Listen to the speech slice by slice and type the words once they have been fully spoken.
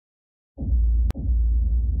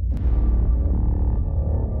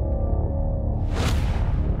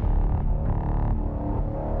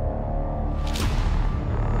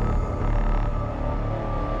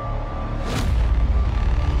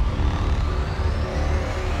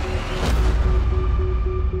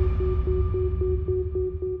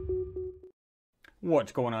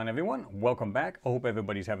What's going on, everyone? Welcome back. I hope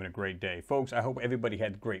everybody's having a great day. Folks, I hope everybody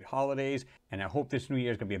had great holidays, and I hope this new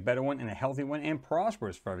year is going to be a better one and a healthy one and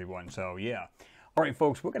prosperous for everyone. So, yeah. All right,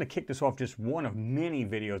 folks, we're going to kick this off just one of many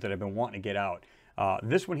videos that I've been wanting to get out.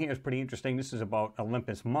 This one here is pretty interesting. This is about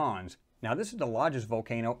Olympus Mons. Now, this is the largest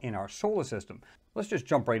volcano in our solar system. Let's just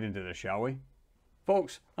jump right into this, shall we?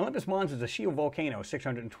 Folks, Olympus Mons is a shield volcano,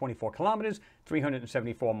 624 kilometers,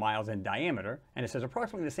 374 miles in diameter, and it says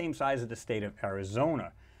approximately the same size as the state of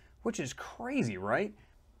Arizona, which is crazy, right?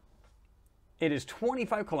 It is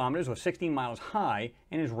 25 kilometers or 16 miles high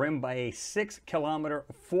and is rimmed by a 6-kilometer,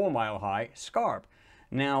 4-mile high scarp.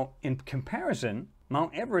 Now, in comparison,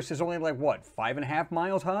 Mount Everest is only like, what, 5.5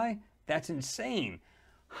 miles high? That's insane.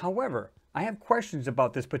 However, I have questions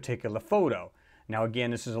about this particular photo. Now,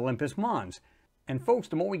 again, this is Olympus Mons. And folks,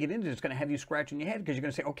 the more we get into it, it's going to have you scratching your head because you're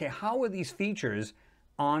going to say, okay, how are these features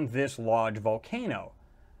on this large volcano?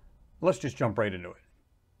 Let's just jump right into it.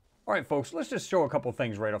 All right, folks, let's just show a couple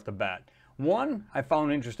things right off the bat. One I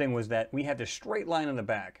found interesting was that we had this straight line on the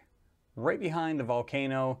back, right behind the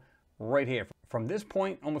volcano, right here. From this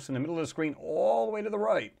point, almost in the middle of the screen, all the way to the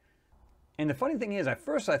right. And the funny thing is, at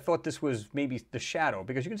first I thought this was maybe the shadow,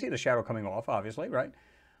 because you can see the shadow coming off, obviously, right?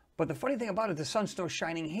 But the funny thing about it, the sun's still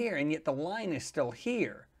shining here, and yet the line is still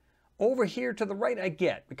here. Over here to the right, I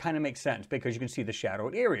get. It kind of makes sense, because you can see the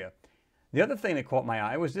shadowed area. The other thing that caught my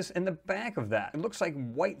eye was this in the back of that. It looks like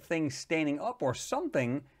white things standing up or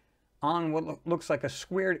something on what looks like a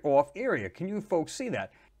squared off area. Can you folks see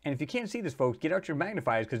that? And if you can't see this, folks, get out your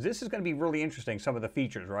magnifiers, because this is going to be really interesting, some of the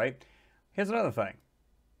features, right? Here's another thing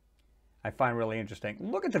I find really interesting.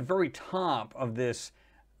 Look at the very top of this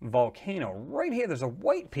volcano. Right here, there's a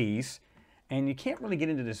white piece, and you can't really get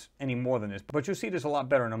into this any more than this, but you'll see this a lot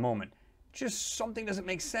better in a moment. Just something doesn't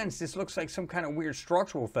make sense. This looks like some kind of weird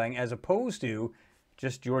structural thing as opposed to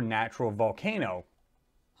just your natural volcano.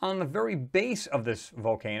 On the very base of this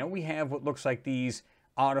volcano, we have what looks like these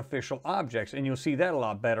artificial objects, and you'll see that a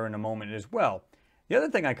lot better in a moment as well. The other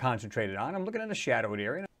thing I concentrated on, I'm looking at the shadowed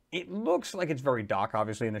area. It looks like it's very dark,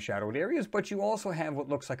 obviously, in the shadowed areas, but you also have what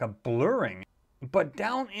looks like a blurring. But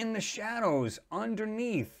down in the shadows,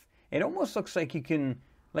 underneath, it almost looks like you can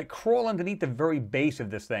like crawl underneath the very base of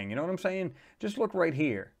this thing. You know what I'm saying? Just look right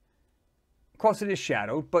here. Of course, it is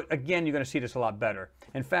shadowed, but again, you're going to see this a lot better.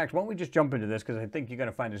 In fact, why don't we just jump into this, because I think you're going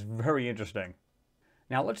to find this very interesting.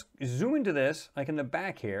 Now, let's zoom into this, like in the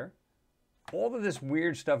back here. All of this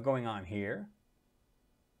weird stuff going on here.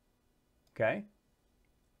 Okay?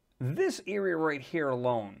 This area right here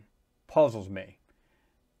alone puzzles me.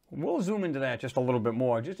 We'll zoom into that just a little bit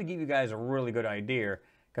more, just to give you guys a really good idea,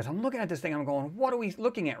 because I'm looking at this thing, I'm going, what are we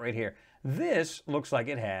looking at right here? This looks like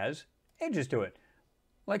it has edges to it,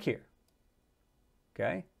 like here.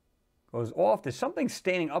 Okay? Goes off. There's something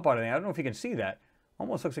standing up out of there. I don't know if you can see that.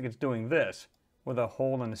 Almost looks like it's doing this with a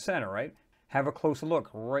hole in the center, right? Have a closer look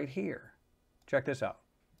right here. Check this out.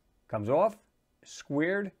 Comes off,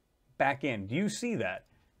 squared, back in. Do you see that?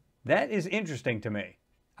 That is interesting to me.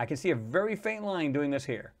 I can see a very faint line doing this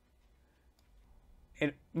here.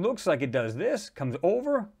 It looks like it does this, comes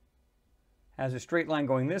over, has a straight line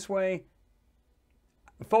going this way.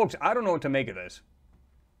 Folks, I don't know what to make of this.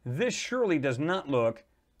 This surely does not look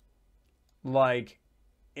like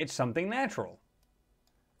it's something natural.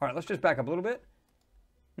 All right, let's just back up a little bit.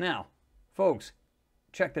 Now, folks,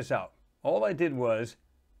 check this out. All I did was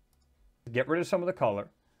get rid of some of the color.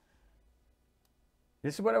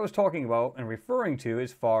 This is what I was talking about and referring to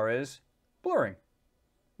as far as blurring.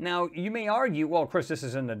 Now, you may argue, well, Chris, this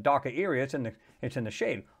is in the darker area, it's in the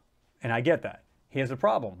shade. And I get that. Here's the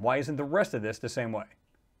problem. Why isn't the rest of this the same way?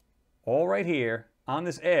 All right here, on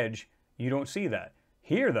this edge, you don't see that.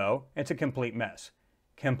 Here, though, it's a complete mess.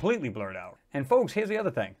 Completely blurred out. And folks, here's the other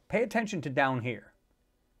thing. Pay attention to down here.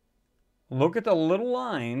 Look at the little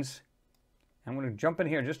lines. I'm going to jump in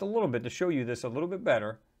here just a little bit to show you this a little bit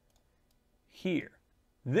better. Here.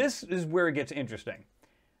 This is where it gets interesting.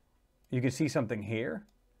 You can see something here.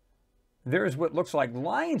 There's what looks like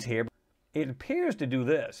lines here. It appears to do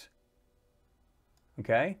this.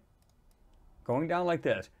 Okay? Going down like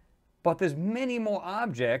this. But there's many more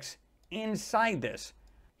objects inside this.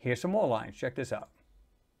 Here's some more lines. Check this out.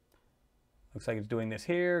 Looks like it's doing this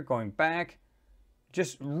here, going back.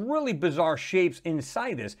 Just really bizarre shapes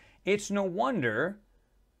inside this. It's no wonder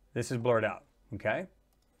this is blurred out. Okay?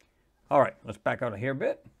 All right, let's back out of here a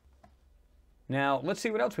bit. Now, let's see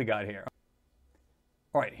what else we got here.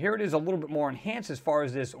 All right, here it is a little bit more enhanced as far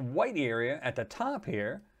as this white area at the top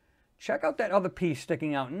here. Check out that other piece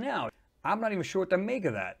sticking out now. I'm not even sure what to make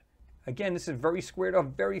of that. Again, this is very squared off,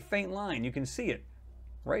 very faint line. You can see it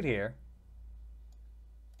right here.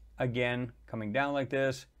 Again, coming down like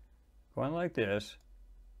this, going like this,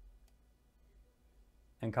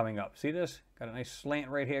 and coming up. See this? Got a nice slant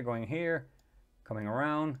right here, going here, coming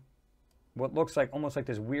around. What looks like almost like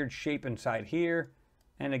this weird shape inside here,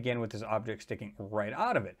 and again with this object sticking right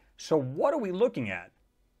out of it. So what are we looking at?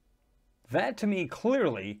 That to me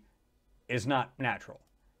clearly is not natural.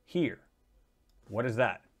 Here, what is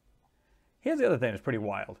that? Here's the other thing that's pretty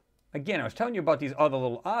wild. Again, I was telling you about these other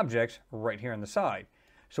little objects right here on the side.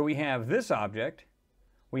 So we have this object,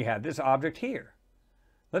 we have this object here.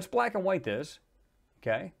 Let's black and white this,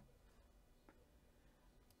 okay?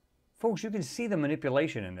 Folks, you can see the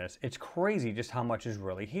manipulation in this. It's crazy just how much is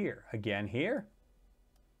really here. Again, here,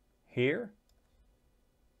 here,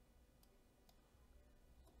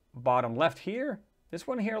 bottom left here, this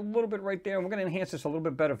one here a little bit right there. And we're going to enhance this a little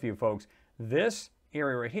bit better for you folks. This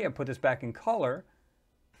area right here, put this back in color.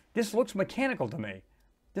 This looks mechanical to me.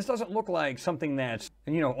 This doesn't look like something that's,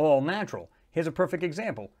 you know, all natural. Here's a perfect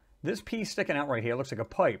example. This piece sticking out right here looks like a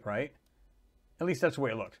pipe, right? At least that's the way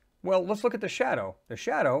it looks. Well, let's look at the shadow. The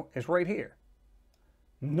shadow is right here.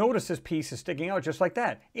 Notice this piece is sticking out just like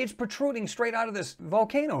that. It's protruding straight out of this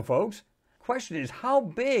volcano, folks. Question is, how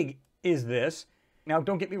big is this? Now,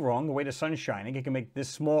 don't get me wrong, the way the sun's shining, it can make this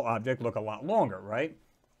small object look a lot longer, right?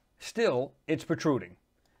 Still, it's protruding.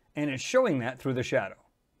 And it's showing that through the shadow,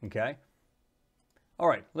 okay? All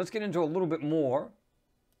right, let's get into a little bit more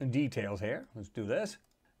details here. Let's do this.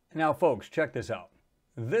 Now, folks, check this out.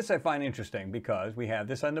 This I find interesting because we have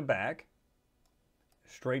this on the back,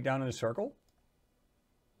 straight down in a circle.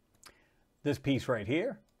 This piece right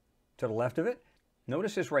here, to the left of it.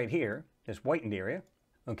 Notice this right here, this whitened area,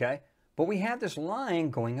 okay? But we have this line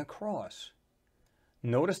going across.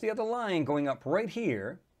 Notice the other line going up right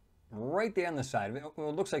here, right there on the side of it. Well,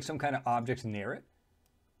 it looks like some kind of object's near it.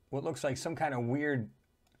 What looks like some kind of weird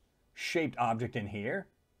shaped object in here.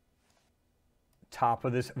 Top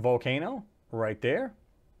of this volcano, right there.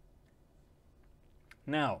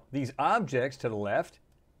 Now, these objects to the left,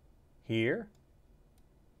 here,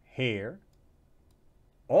 here,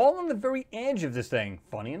 all on the very edge of this thing.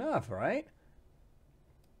 Funny enough, right?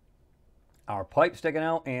 Our pipe sticking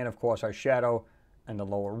out, and of course our shadow in the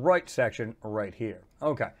lower right section right here.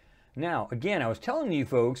 Okay, now again, I was telling you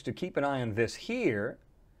folks to keep an eye on this here,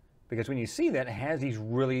 because when you see that, it has these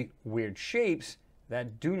really weird shapes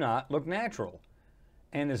that do not look natural.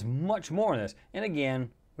 And there's much more in this. And again,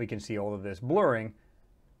 we can see all of this blurring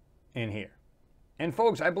in here. And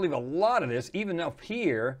folks, I believe a lot of this, even up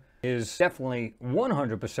here, is definitely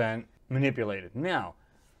 100% manipulated. Now,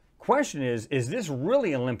 question is this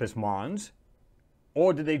really Olympus Mons?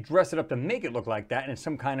 Or did they dress it up to make it look like that in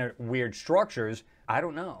some kind of weird structures? I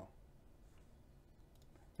don't know.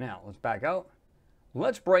 Now, let's back out.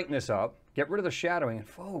 Let's brighten this up, get rid of the shadowing, and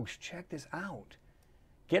folks, check this out.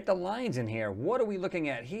 Get the lines in here. What are we looking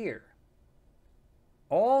at here?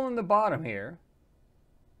 All in the bottom here.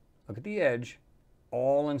 Look at the edge.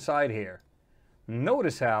 All inside here.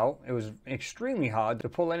 Notice how it was extremely hard to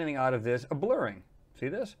pull anything out of this, a blurring. See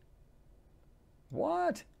this?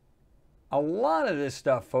 What? A lot of this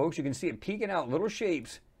stuff, folks, you can see it peeking out little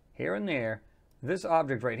shapes here and there. This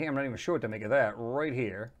object right here, I'm not even sure what to make of that, right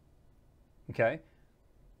here. Okay?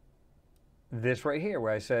 This right here,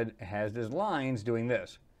 where I said it has these lines doing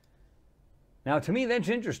this. Now, to me, that's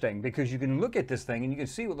interesting because you can look at this thing and you can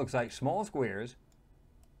see what looks like small squares.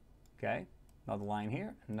 Okay? Another line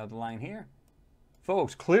here, another line here.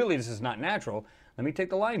 Folks, clearly this is not natural. Let me take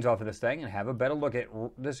the lines off of this thing and have a better look at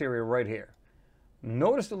this area right here.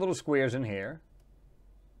 Notice the little squares in here.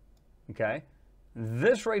 Okay?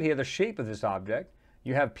 This right here, the shape of this object,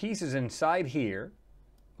 you have pieces inside here.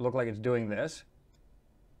 Look like it's doing this.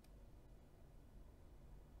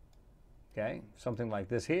 Okay, something like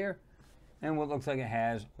this here, and what looks like it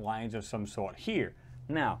has lines of some sort here.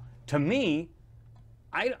 Now, to me,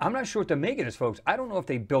 I'm not sure what to make of this, folks. I don't know if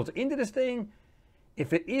they built into this thing,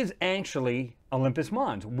 if it is actually Olympus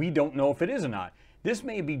Mons. We don't know if it is or not. This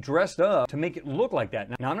may be dressed up to make it look like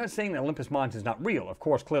that. Now, I'm not saying that Olympus Mons is not real. Of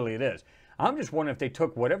course, clearly it is. I'm just wondering if they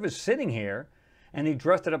took whatever's sitting here and they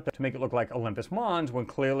dressed it up to make it look like Olympus Mons when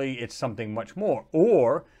clearly it's something much more.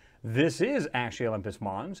 Or this is actually Olympus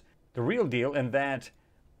Mons, the real deal, and that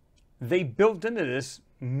they built into this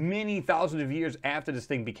many thousands of years after this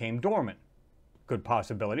thing became dormant. Good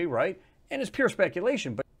possibility, right? And it's pure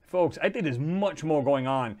speculation, but folks, I think there's much more going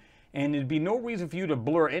on And there'd be no reason for you to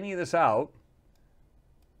blur any of this out,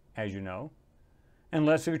 as you know,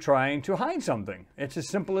 unless you're trying to hide something. It's as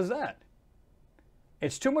simple as that.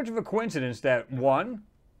 It's too much of a coincidence that, one,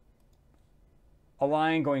 a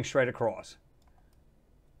line going straight across.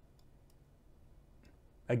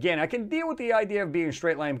 Again, I can deal with the idea of being a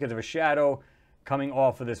straight line because of a shadow coming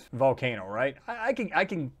off of this volcano, right? I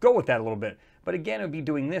can go with that a little bit. But again, it would be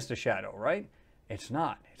doing this to shadow, right? It's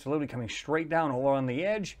not. It's literally coming straight down all along the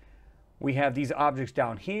edge. We have these objects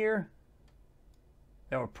down here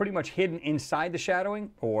that were pretty much hidden inside the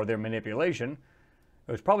shadowing, or their manipulation.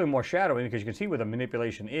 It was probably more shadowing because you can see where the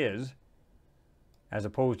manipulation is, as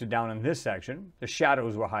opposed to down in this section. The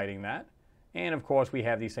shadows were hiding that. And of course, we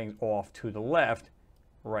have these things off to the left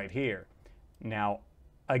right here. Now,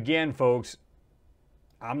 again, folks,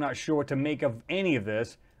 I'm not sure what to make of any of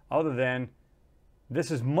this other than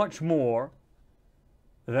this is much more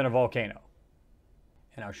than a volcano.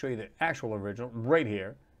 And I'll show you the actual original right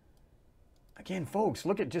here. Again, folks,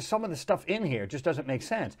 look at just some of the stuff in here. It just doesn't make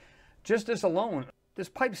sense. Just this alone, this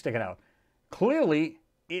pipe sticking out. Clearly,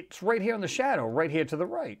 it's right here in the shadow, right here to the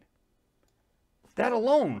right. That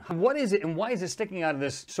alone, what is it and why is it sticking out of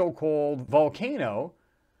this so-called volcano,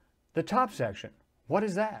 the top section? What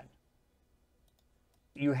is that?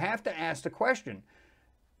 You have to ask the question.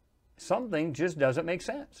 Something just doesn't make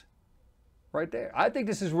sense. Right there. I think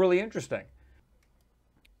this is really interesting.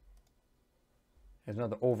 Here's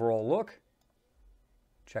another overall look.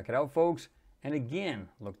 Check it out, folks. And again,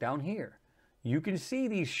 look down here. You can see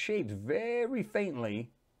these shapes very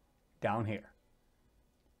faintly down here.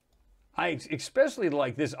 I especially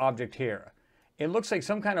like this object here. It looks like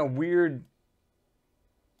some kind of weird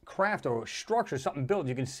craft or structure, something built.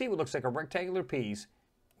 You can see what looks like a rectangular piece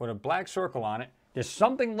with a black circle on it. There's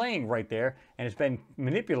something laying right there, and it's been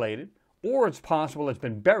manipulated, or it's possible it's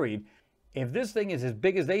been buried. If this thing is as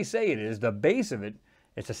big as they say it is, the base of it,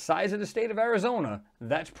 it's the size of the state of Arizona,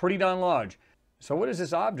 that's pretty darn large. So what is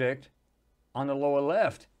this object on the lower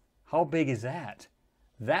left? How big is that?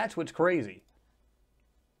 That's what's crazy.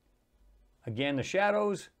 Again, the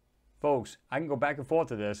shadows, folks, I can go back and forth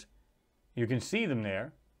to this. You can see them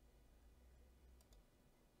there.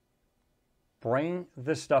 Bring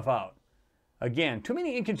this stuff out. Again, too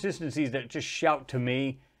many inconsistencies that just shout to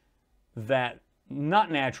me that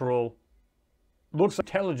not natural, looks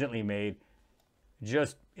intelligently made.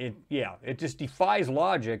 It just defies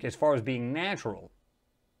logic as far as being natural.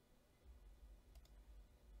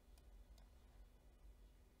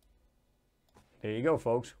 There you go,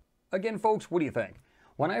 folks. Again, folks, what do you think?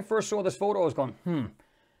 When I first saw this photo, I was going,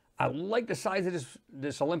 I like the size of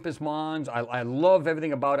this Olympus Mons. I love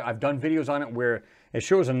everything about it. I've done videos on it where it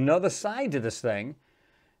shows another side to this thing,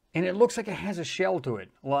 and it looks like it has a shell to it.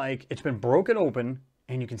 Like it's been broken open,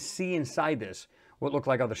 and you can see inside this what look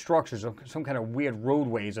like other structures, or some kind of weird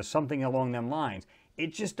roadways or something along them lines.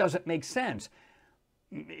 It just doesn't make sense.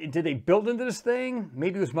 Did they build into this thing?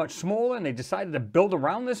 Maybe it was much smaller, and they decided to build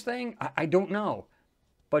around this thing? I don't know.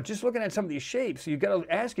 But just looking at some of these shapes, you've got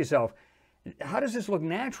to ask yourself, how does this look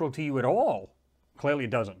natural to you at all? Clearly it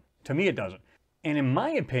doesn't. To me it doesn't. And in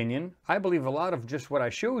my opinion, I believe a lot of just what I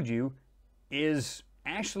showed you is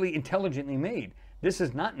actually intelligently made. This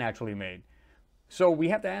is not naturally made. So we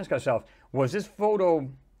have to ask ourselves, was this photo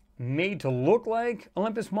made to look like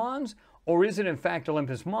Olympus Mons? Or is it in fact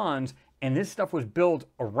Olympus Mons and this stuff was built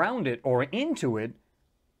around it or into it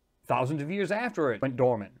thousands of years after it went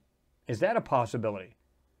dormant? Is that a possibility?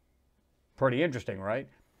 Pretty interesting, right?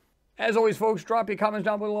 As always, folks, drop your comments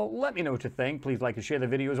down below. Let me know what you think. Please like and share the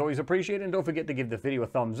video. It's always appreciated. And don't forget to give the video a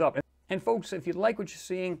thumbs up. And folks, if you like what you're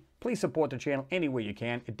seeing, please support the channel any way you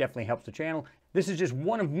can. It definitely helps the channel. This is just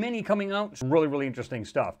one of many coming out. It's really, really interesting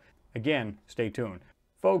stuff. Again, stay tuned.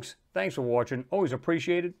 Folks, thanks for watching. Always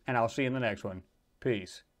appreciated. And I'll see you in the next one.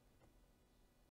 Peace.